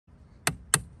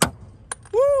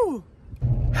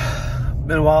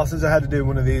Been a while since I had to do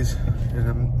one of these, and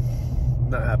I'm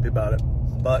not happy about it.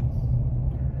 But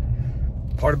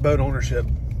part of boat ownership,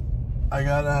 I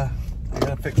gotta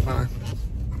fix my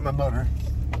motor.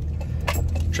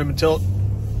 Trim and tilt,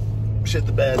 shit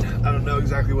the bed. I don't know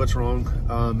exactly what's wrong.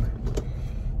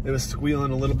 It was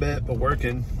squealing a little bit, but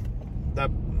working.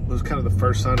 That was kind of the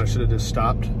first sign I should have just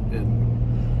stopped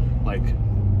and like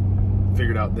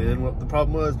figured out then what the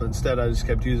problem was, but instead I just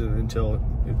kept using it until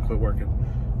it quit working.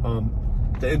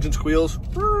 The engine squeals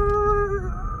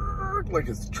like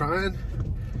it's trying,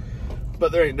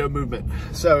 but there ain't no movement.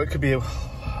 So it could be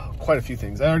quite a few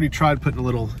things. I already tried putting a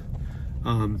little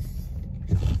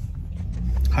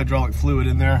hydraulic fluid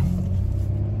in there,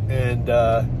 and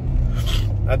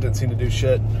that didn't seem to do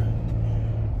shit.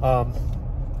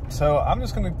 So I'm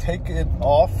just gonna take it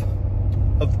off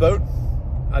of the boat.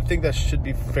 I think that should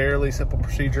be fairly simple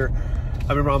procedure.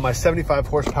 I remember on my 75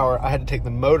 horsepower, I had to take the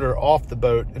motor off the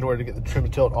boat in order to get the trim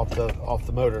and tilt off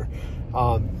the motor.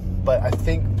 But I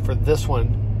think for this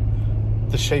one,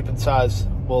 the shape and size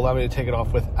will allow me to take it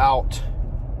off without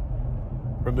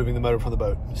removing the motor from the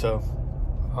boat. So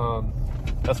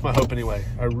that's my hope anyway.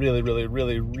 I really, really,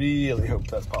 really, really hope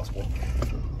that's possible.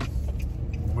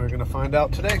 We're gonna find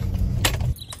out today.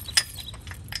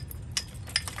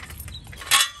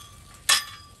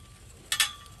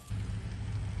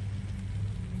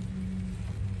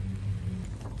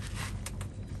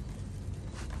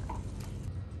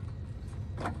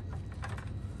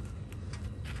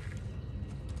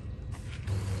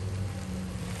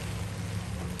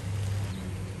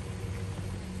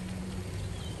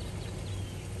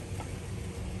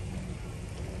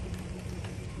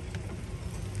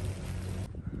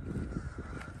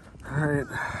 All right,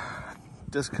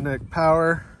 disconnect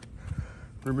power,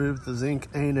 remove the zinc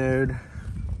anode,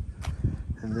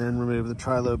 and then remove the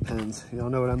tri-lobe pins. Y'all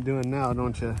know what I'm doing now,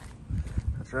 don't you?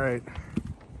 That's right.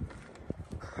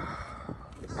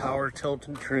 Power tilt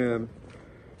and trim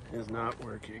is not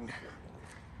working,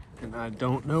 and I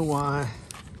don't know why.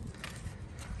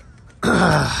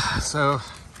 So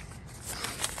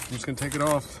I'm just gonna take it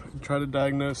off and try to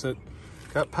diagnose it.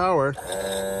 Got power.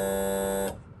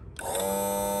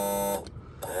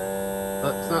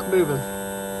 But it's not moving.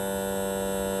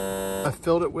 I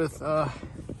filled it with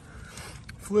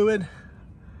fluid,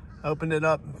 opened it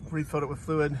up, refilled it with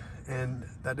fluid, and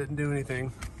that didn't do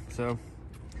anything. So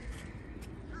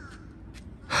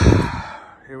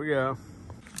here we go.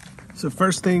 So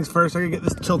first things first, I gotta get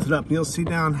this tilted up. You'll see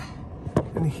down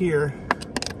in here,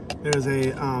 there's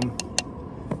a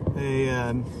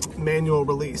manual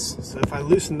release. So if I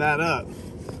loosen that up,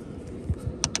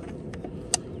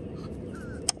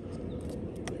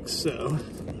 so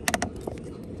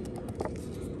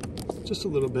just a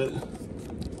little bit,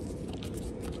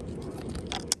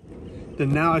 then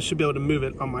now I should be able to move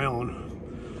it on my own.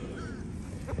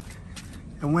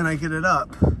 And when I get it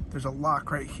up, there's a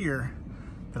lock right here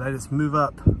that I just move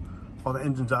up while the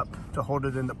engine's up to hold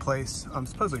it into place.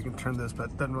 Supposedly you can turn this,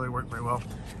 but it doesn't really work very well.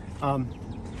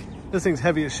 This thing's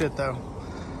heavy as shit though.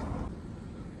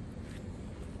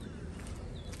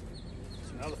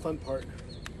 So now the fun part.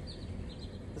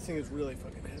 This thing is really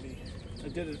fucking heavy. I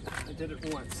did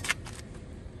it once.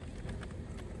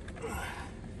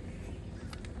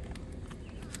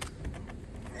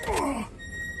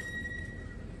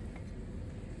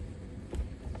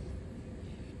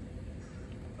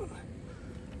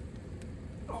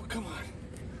 Oh, come on.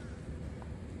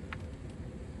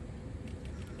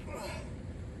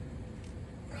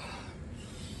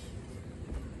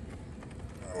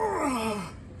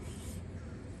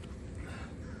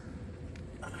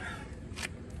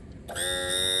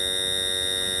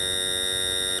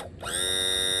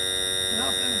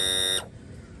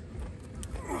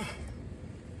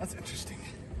 That's interesting.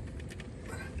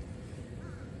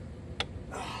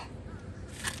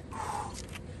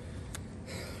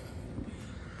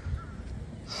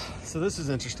 So this is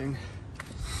interesting.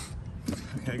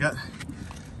 Okay, I got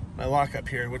my lock up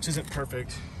here, which isn't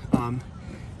perfect.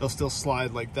 It'll still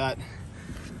slide like that,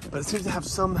 but it seems to have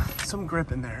some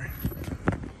grip in there.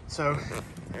 So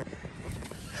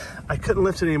I couldn't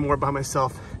lift it anymore by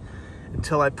myself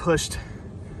until I pushed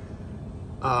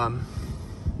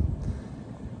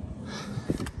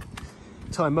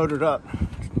until I motored up.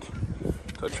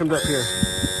 So I trimmed up here.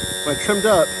 When I trimmed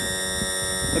up,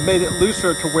 it made it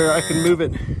looser to where I can move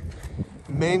it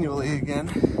manually again.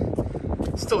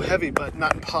 It's still heavy, but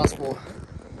not impossible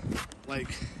like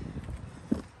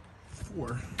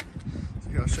before. So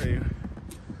here, I'll show you.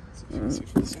 See if you can see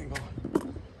from this angle.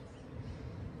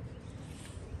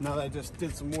 Now that I just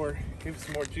did some more, gave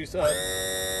some more juice up,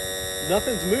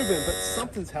 nothing's moving, but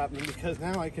something's happening because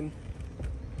now I can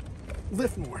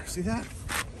lift more. See that?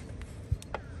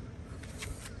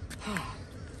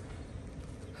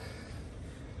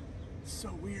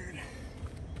 So weird.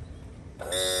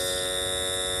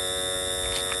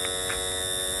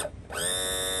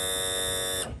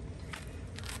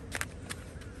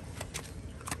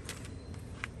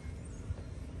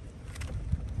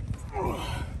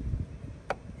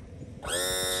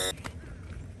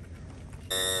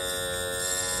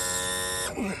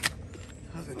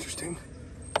 That was interesting.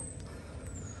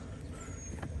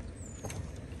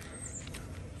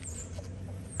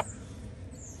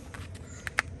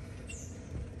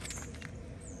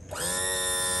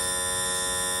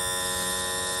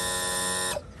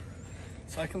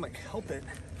 So I can like help it.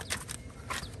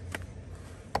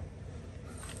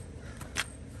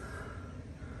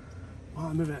 While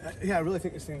I'm moving it. Yeah, I really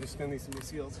think this thing just gonna need some new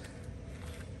seals.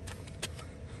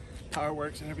 Power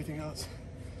works and everything else.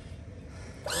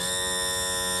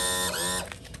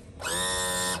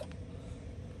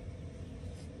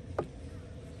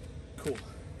 Cool.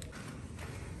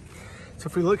 So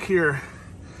if we look here,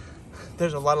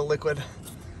 there's a lot of liquid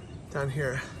down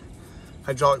here,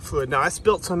 hydraulic fluid. Now I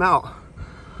spilt some out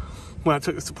when I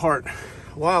took this apart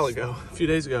a while ago, a few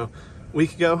days ago, a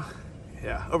week ago.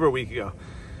 Yeah, over a week ago.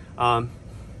 And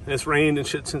it's rained and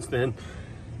shit since then,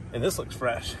 and this looks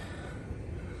fresh.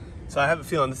 So I have a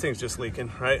feeling this thing's just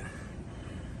leaking, right?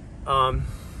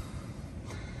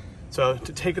 So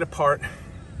to take it apart,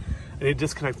 I need to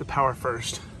disconnect the power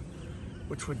first,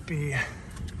 which would be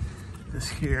this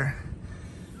here.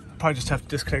 I'll probably just have to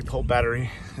disconnect the whole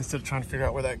battery instead of trying to figure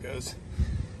out where that goes.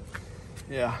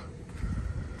 Yeah,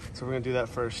 so we're gonna do that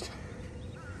first.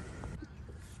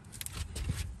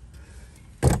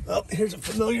 Oh, here's a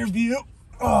familiar view.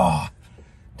 Oh,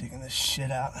 digging this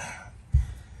shit out.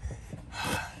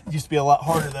 It used to be a lot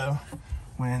harder though,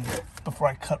 before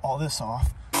I cut all this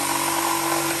off.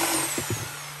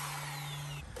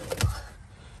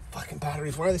 Fucking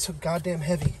batteries, why are they so goddamn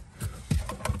heavy?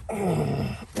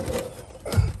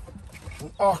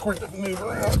 Awkward to move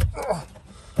around.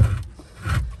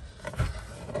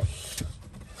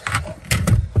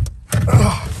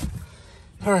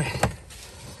 All right,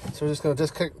 so we're just gonna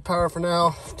disconnect the power for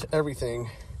now to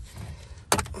everything.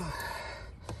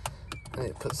 I need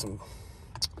to put some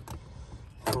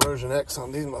corrosion X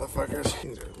on these motherfuckers.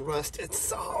 These are rusted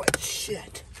solid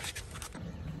shit.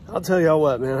 I'll tell y'all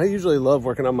what, man, I usually love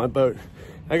working on my boat.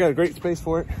 I got a great space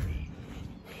for it.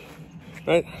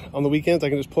 Right? On the weekends, I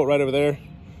can just pull it right over there.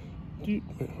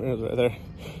 Right there.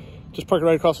 Just park it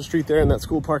right across the street there in that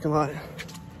school parking lot.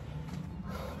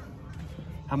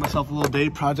 Have myself a little day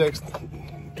project.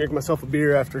 Drink myself a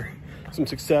beer after some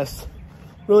success.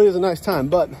 Really is a nice time,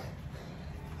 but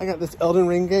I got this Elden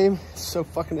Ring game. It's so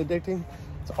fucking addicting.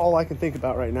 It's all I can think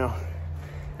about right now.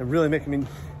 And really making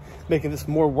this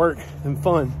more work than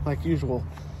fun, like usual.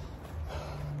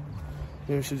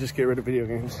 Maybe I should just get rid of video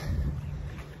games.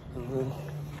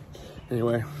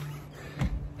 Anyway,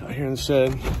 out here in the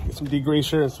shed, get some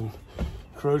degreaser and some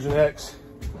corrosion X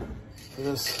for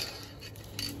this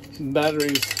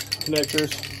batteries,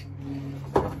 connectors,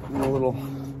 and a little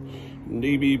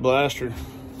DB blaster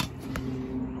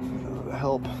to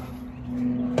help.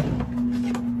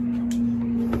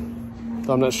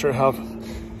 So I'm not sure how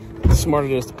smart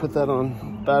it is to put that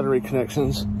on battery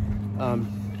connections. We're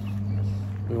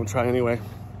gonna try anyway.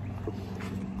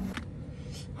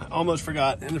 I almost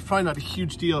forgot, and it's probably not a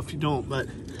huge deal if you don't, but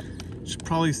you should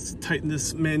probably tighten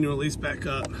this manual release back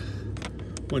up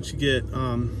once you get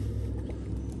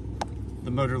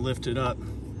the motor lifted up.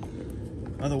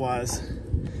 Otherwise,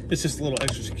 it's just a little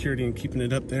extra security in keeping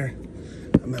it up there.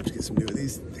 I'm gonna have to get some new of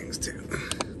these things too.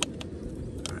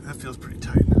 All right, that feels pretty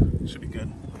tight. Should be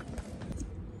good.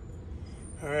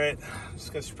 All right, I'm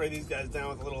just gonna spray these guys down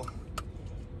with a little,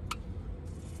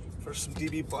 first some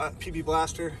PB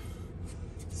blaster.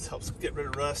 This helps get rid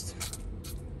of rust.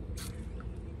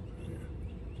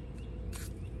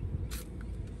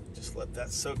 Just let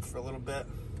that soak for a little bit.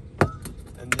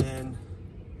 And then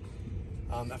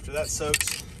after that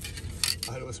soaks,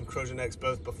 I'll hit it with some corrosion X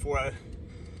both before I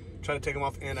try to take them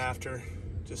off and after,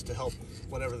 just to help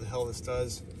whatever the hell this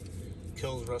does.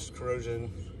 Kills rust,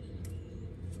 corrosion,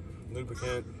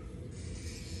 lubricant,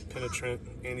 penetrant,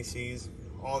 anti-seize,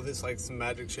 all of this, like some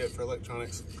magic shit for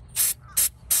electronics.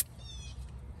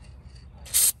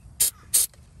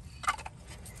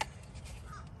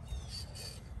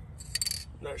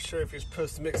 Not sure if you're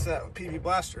supposed to mix that with PB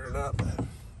blaster or not, but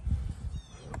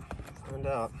I'll find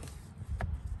out.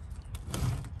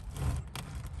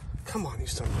 Come on, you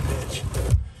son of a bitch.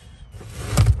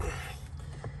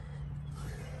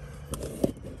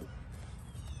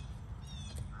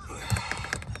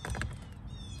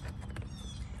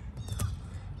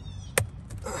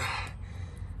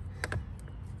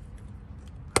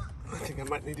 I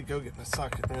might need to go get my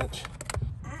socket wrench.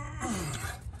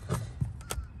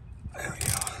 There we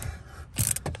go.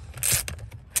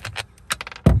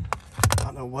 I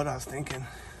don't know what I was thinking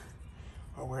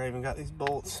or where I even got these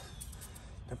bolts.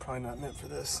 They're probably not meant for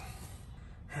this.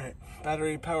 All right,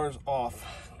 battery power's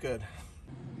off. Good.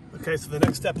 Okay, so the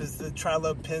next step is the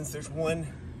tri-lobe pins. There's one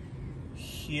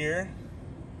here,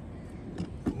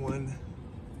 one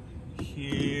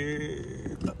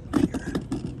here, up here,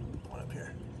 one up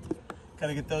here.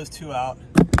 Gotta get those two out,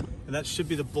 and that should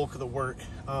be the bulk of the work.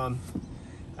 I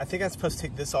think I'm supposed to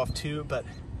take this off too, but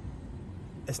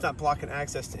it's not blocking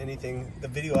access to anything. The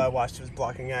video I watched was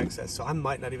blocking access, so I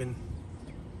might not even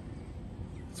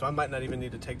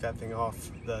need to take that thing off,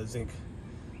 the zinc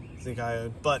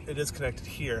iode, but it is connected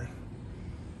here,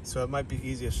 so it might be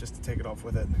easiest just to take it off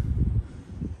with it.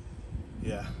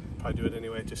 Yeah, probably do it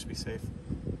anyway, just to be safe.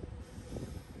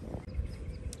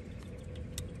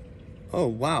 Oh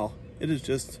wow, it is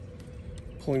just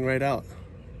pulling right out.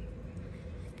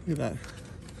 Look at that.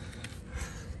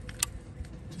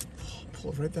 Just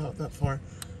pulled right out that far.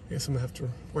 I guess I'm gonna have to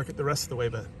work it the rest of the way,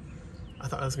 but I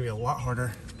thought that was gonna be a lot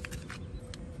harder.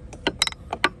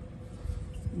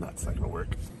 That's not gonna work.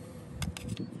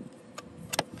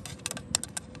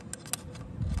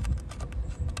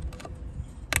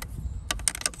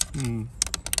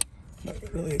 Not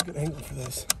really a good angle for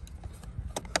this.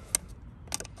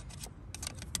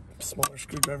 Smaller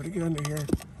screwdriver to get under here.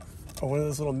 Or one of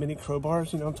those little mini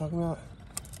crowbars, you know what I'm talking about?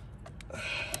 I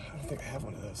don't think I have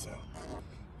one of those, though.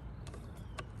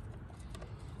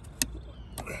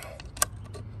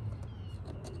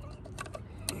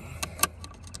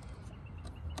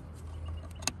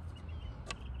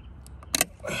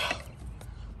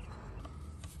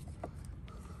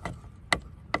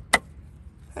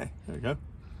 Hey, there we go.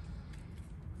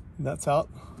 And that's out.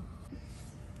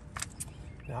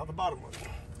 Now the bottom one.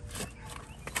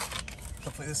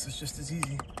 Hopefully this is just as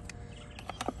easy.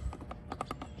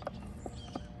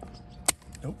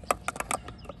 Nope.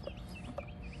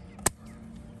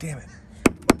 Damn it.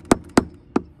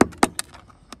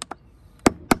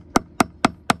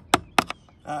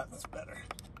 That's better.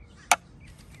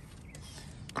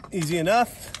 Easy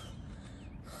enough.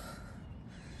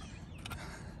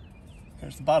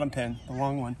 There's the bottom pin, the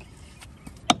long one.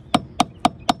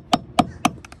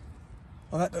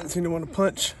 Well, that doesn't seem to want to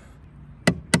punch.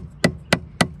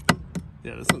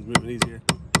 Yeah, this one's moving easier.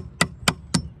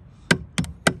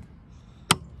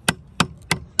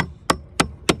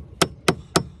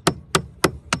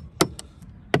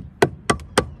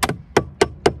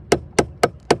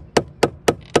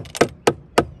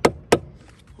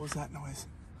 What was that noise?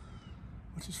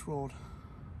 What just rolled?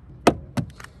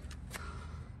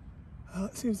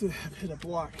 It seems to have hit a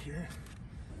block here.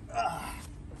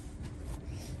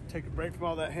 Take a break from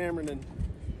all that hammering and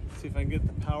see if I can get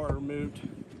the power removed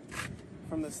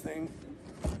from this thing,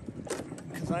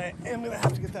 because I am gonna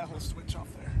have to get that whole switch off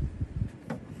there.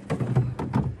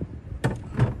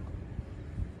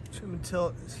 Trim and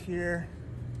tilt is here.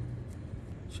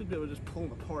 Should be able to just pull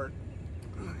them apart.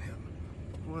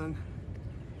 One,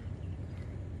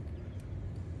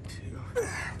 two.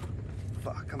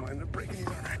 Fuck, I might end up breaking these,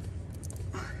 aren't I?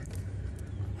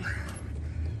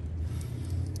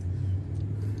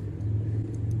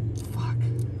 Fuck.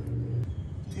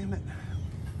 Damn it.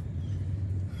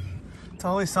 It's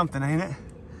always something, ain't it?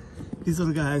 These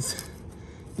little guys,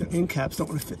 their end caps don't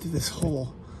want to fit through this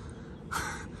hole.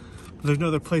 There's no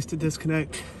other place to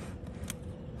disconnect.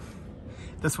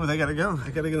 That's where they gotta go.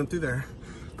 I gotta get them through there.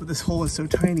 But this hole is so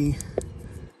tiny,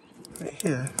 right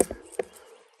here,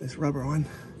 this rubber one,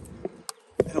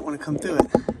 they don't want to come through it.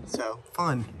 So,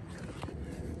 fun.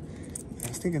 I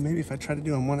was thinking maybe if I try to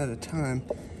do them one at a time,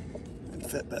 it'd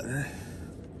fit better.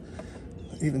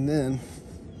 But even then,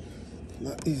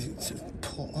 not easy to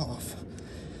pull off.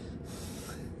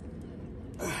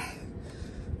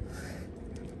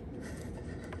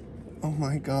 Oh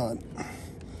my God.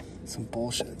 Some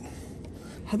bullshit.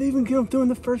 How'd they even get them through in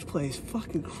the first place?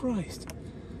 Fucking Christ.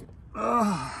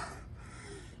 Ugh.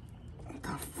 What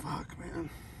the fuck, man?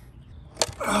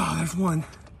 Oh, there's one.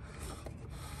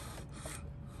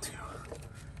 Two.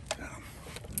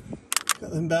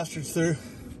 Got them bastards through.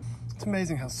 It's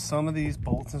amazing how some of these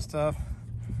bolts and stuff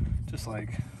just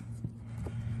like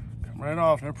come right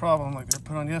off, no problem, like they were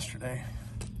put on yesterday.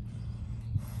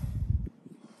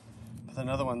 But then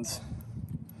other ones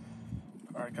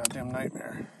are a goddamn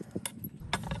nightmare.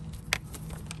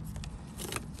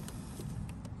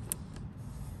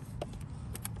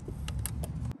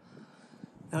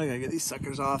 Now I gotta get these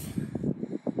suckers off.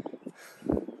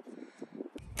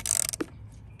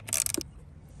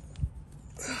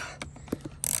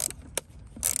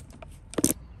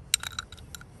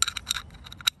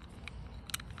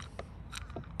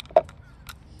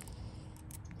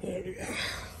 There we go.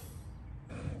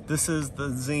 This is the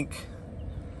zinc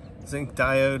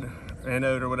diode,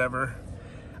 anode or whatever.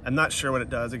 I'm not sure what it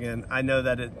does. Again, I know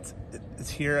that it's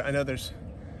here. I know there's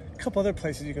a couple other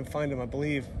places you can find them, I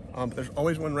believe. But there's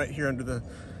always one right here under the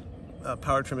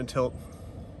power trim and tilt.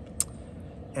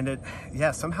 And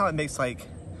somehow it makes like,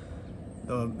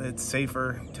 it's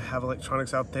safer to have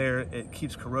electronics out there. It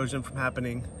keeps corrosion from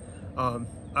happening. I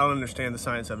don't understand the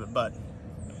science of it, but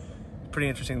pretty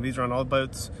interesting. These are on all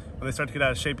boats. When they start to get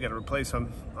out of shape, you gotta replace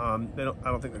them. I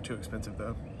don't think they're too expensive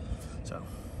though. So,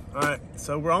 all right,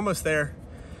 so we're almost there.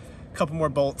 A couple more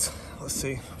bolts, let's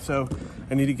see. So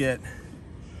I need to get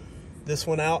this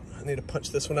one out. I need to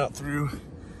punch this one out through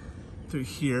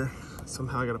here.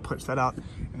 Somehow I gotta punch that out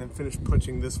and then finish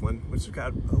punching this one, which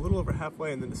got a little over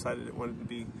halfway and then decided it wanted to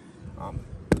be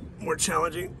more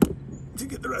challenging to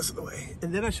get the rest of the way.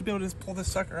 And then I should be able to just pull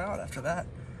this sucker out after that.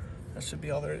 That should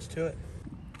be all there is to it.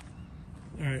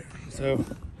 All right, so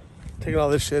taking all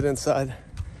this shit inside.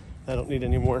 I don't need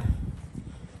any more.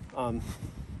 But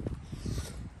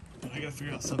I gotta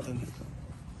figure out something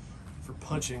for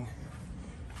punching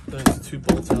those two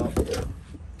bolts out.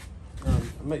 I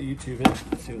might YouTube it,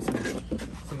 see what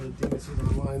some of the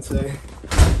DMCs online say.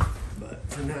 But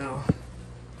for now, I'm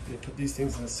gonna put these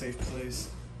things in a safe place.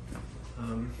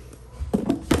 I'm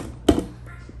watching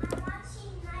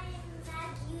Night in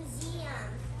That Museum.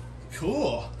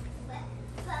 Cool.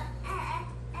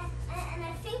 And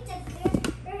I think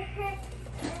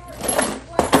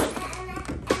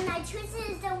and I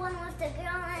twisted the one with the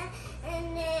girl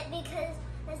in it because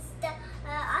it's the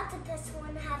octopus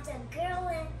one has a girl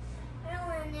in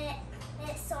it,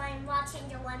 so I'm watching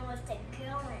the one with the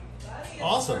girl in it.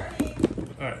 Awesome.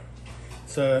 All right.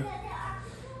 So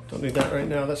don't need that right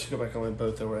now. That should go back on my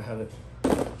boat though, where I had it.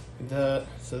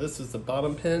 So this is the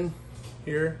bottom pin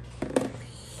here.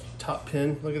 Top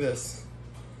pin. Look at this.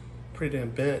 Pretty damn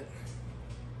bent.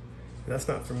 And that's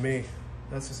not from me.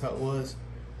 That's just how it was.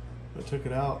 I took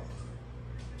it out.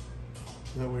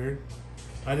 Isn't that weird?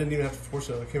 I didn't even have to force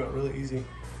it. It came out really easy.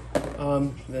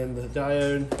 Then the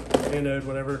diode, anode,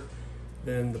 whatever.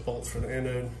 Then the bolts for the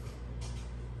anode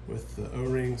with the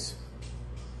O-rings.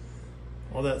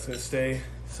 All that's gonna stay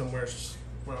somewhere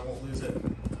where I won't lose it.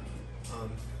 Don't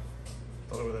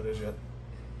know where that is yet.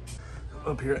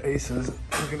 Up here at Ace's,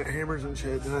 looking at hammers and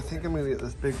shit, and I think I'm gonna get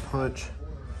this big punch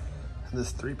and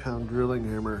this 3-pound drilling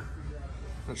hammer.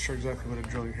 Not sure exactly what a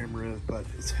drilling hammer is, but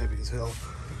it's heavy as hell.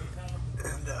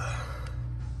 And I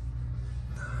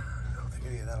don't think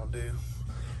any of that'll do.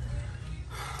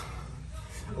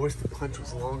 I wish the punch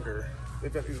was longer.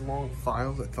 They've got these long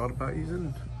files I thought about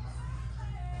using,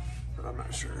 but I'm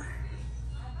not sure.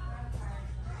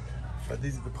 But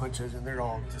these are the punches and they're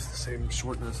all just the same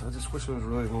shortness. I just wish it was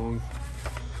really long.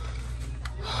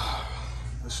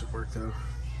 This should work though.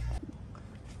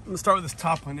 I'm gonna start with this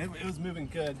top one. It was moving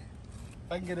good.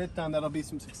 If I can get it done, that'll be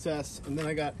some success. And then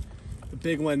I got the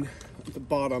big one at the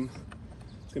bottom.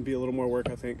 It's gonna be a little more work,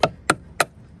 I think. Is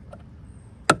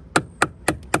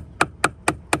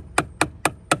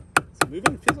it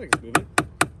moving? It feels like it's moving.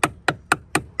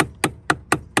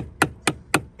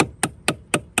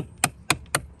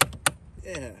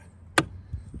 Yeah.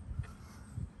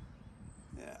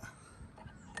 Yeah.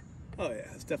 Oh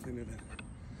yeah, it's definitely moving.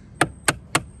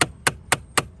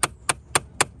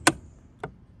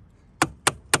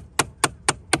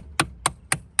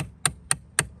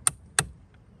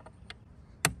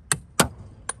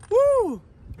 Woo!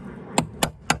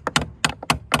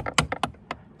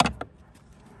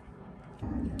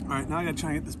 All right, now I gotta try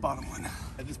and get this bottom one.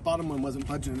 This bottom one wasn't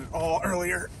budging at all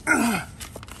earlier. Let's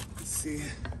see.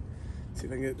 See if I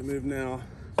can get it to move now.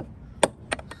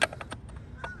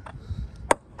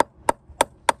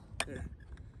 There. Is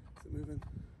it moving?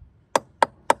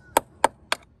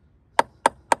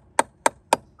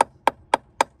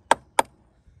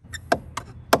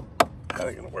 That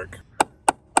ain't gonna work.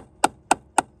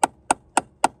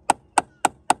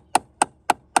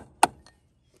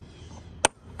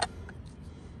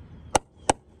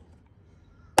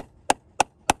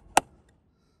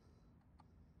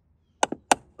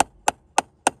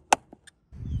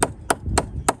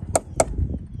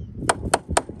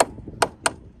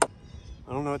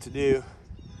 I don't know what to do.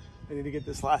 I need to get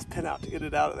this last pin out to get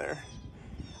it out of there.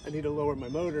 I need to lower my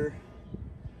motor.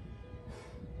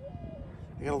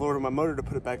 I gotta lower my motor to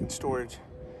put it back in storage.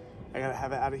 I gotta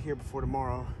have it out of here before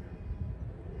tomorrow.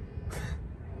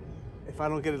 If I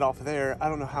don't get it off of there, I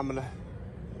don't know how I'm gonna...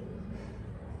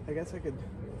 I guess I could...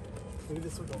 Maybe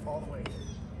this will go all the way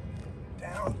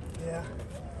down. Yeah.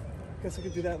 I guess I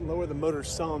could do that and lower the motor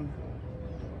some.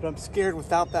 But I'm scared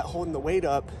without that holding the weight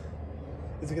up,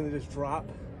 is it gonna just drop?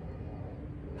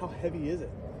 how heavy is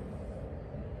it?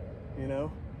 You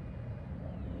know?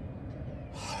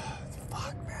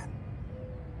 Fuck, man.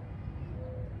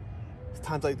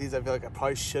 Times like these, I feel like I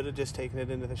probably should have just taken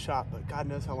it into the shop, but God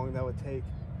knows how long that would take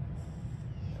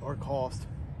or cost.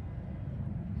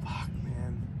 Fuck,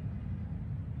 man.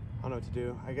 I don't know what to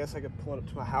do. I guess I could pull it up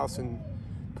to my house and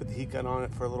put the heat gun on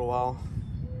it for a little while.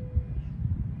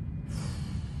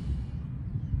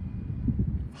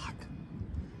 Fuck.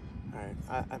 All right,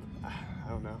 I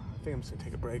don't know. I think I'm just gonna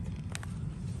take a break.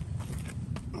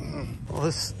 Well,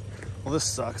 this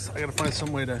sucks. I gotta find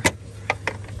some way to.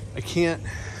 I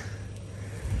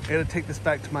gotta take this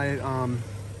back to my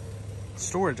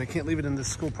storage. I can't leave it in the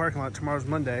school parking lot. Tomorrow's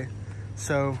Monday,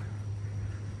 so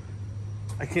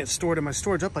I can't store it in my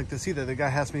storage up like this either. The guy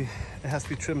it has to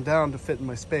be trimmed down to fit in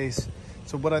my space.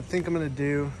 So what I think I'm gonna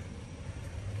do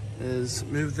is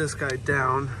move this guy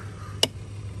down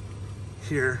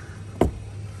here,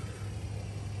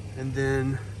 and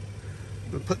then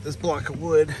I'm gonna put this block of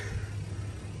wood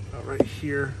right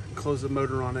here and close the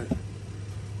motor on it,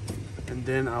 and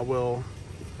then I will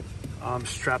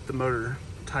strap the motor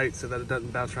tight so that it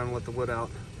doesn't bounce around and let the wood out.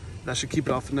 That should keep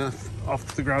it off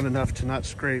the ground enough to not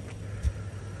scrape.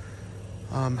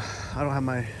 I don't have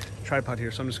my tripod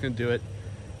here, so I'm just gonna do it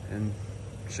and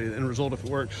show you the end result if it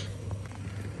works.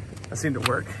 That seemed to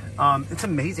work. It's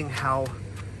amazing how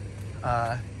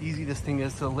easy this thing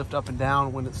is to lift up and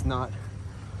down when it's not,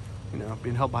 you know,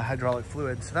 being held by hydraulic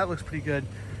fluid. So that looks pretty good.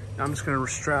 Now I'm just gonna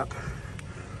strap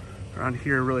around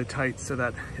here really tight so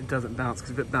that it doesn't bounce,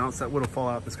 because if it bounces, that wood will fall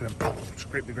out. It's gonna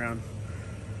scrape the ground.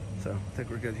 So I think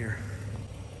we're good here.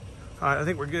 All right, I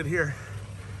think we're good here.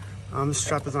 This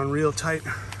strap is on real tight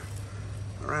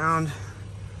around.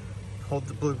 Hold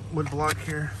the wood block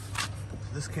here.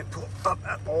 So this can't pull up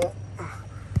at all.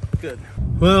 Good.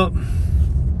 Well,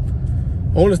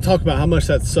 I want to talk about how much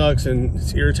that sucks and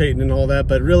it's irritating and all that,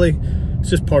 but really, it's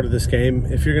just part of this game.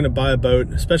 If you're gonna buy a boat,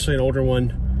 especially an older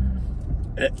one,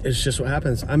 it's just what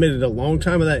happens. I made it a long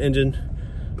time with that engine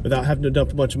without having to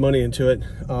dump a bunch of money into it.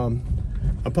 I'll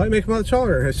probably make them out of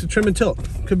trawler. It's a trim and tilt.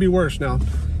 Could be worse. Now,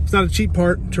 it's not a cheap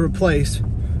part to replace,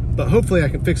 but hopefully I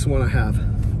can fix the one I have.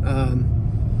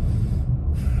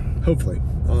 Hopefully.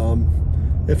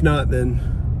 If not, then,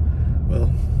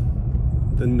 well,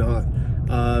 then not.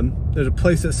 There's a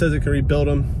place that says it can rebuild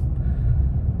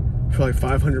them for like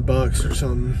 500 bucks or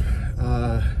something.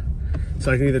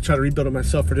 So I can either try to rebuild it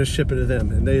myself or just ship it to them,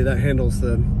 and that handles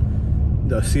that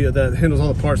handles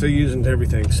all the parts they use and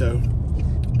everything. So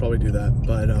I'll probably do that.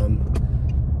 But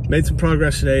made some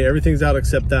progress today. Everything's out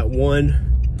except that one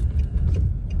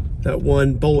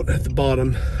bolt at the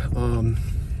bottom. I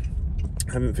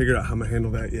haven't figured out how I'm gonna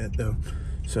handle that yet though.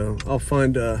 So I'll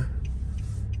find a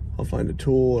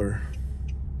tool or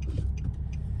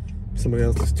somebody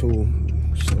else's tool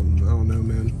or something. I don't know,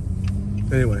 man.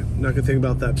 Anyway, not gonna think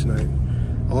about that tonight.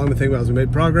 All I'm gonna think about is we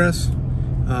made progress.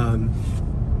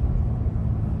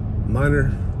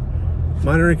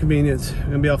 Minor inconvenience. I'm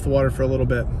gonna be off the water for a little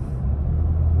bit.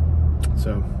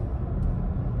 So,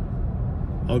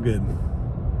 all good.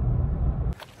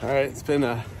 All right, it's been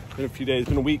a few days,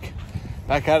 been a week.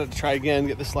 Back at it to try again,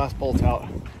 get this last bolt out.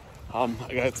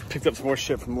 I picked up some more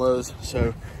shit from Lowe's,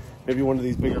 so maybe one of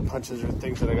these bigger punches or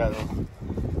things that I got will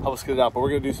help us get it out. But we're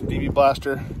gonna do some DB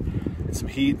blaster and some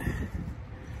heat.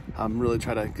 Really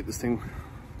try to get this thing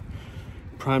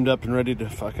primed up and ready to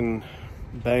fucking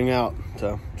bang out.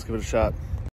 So let's give it a shot.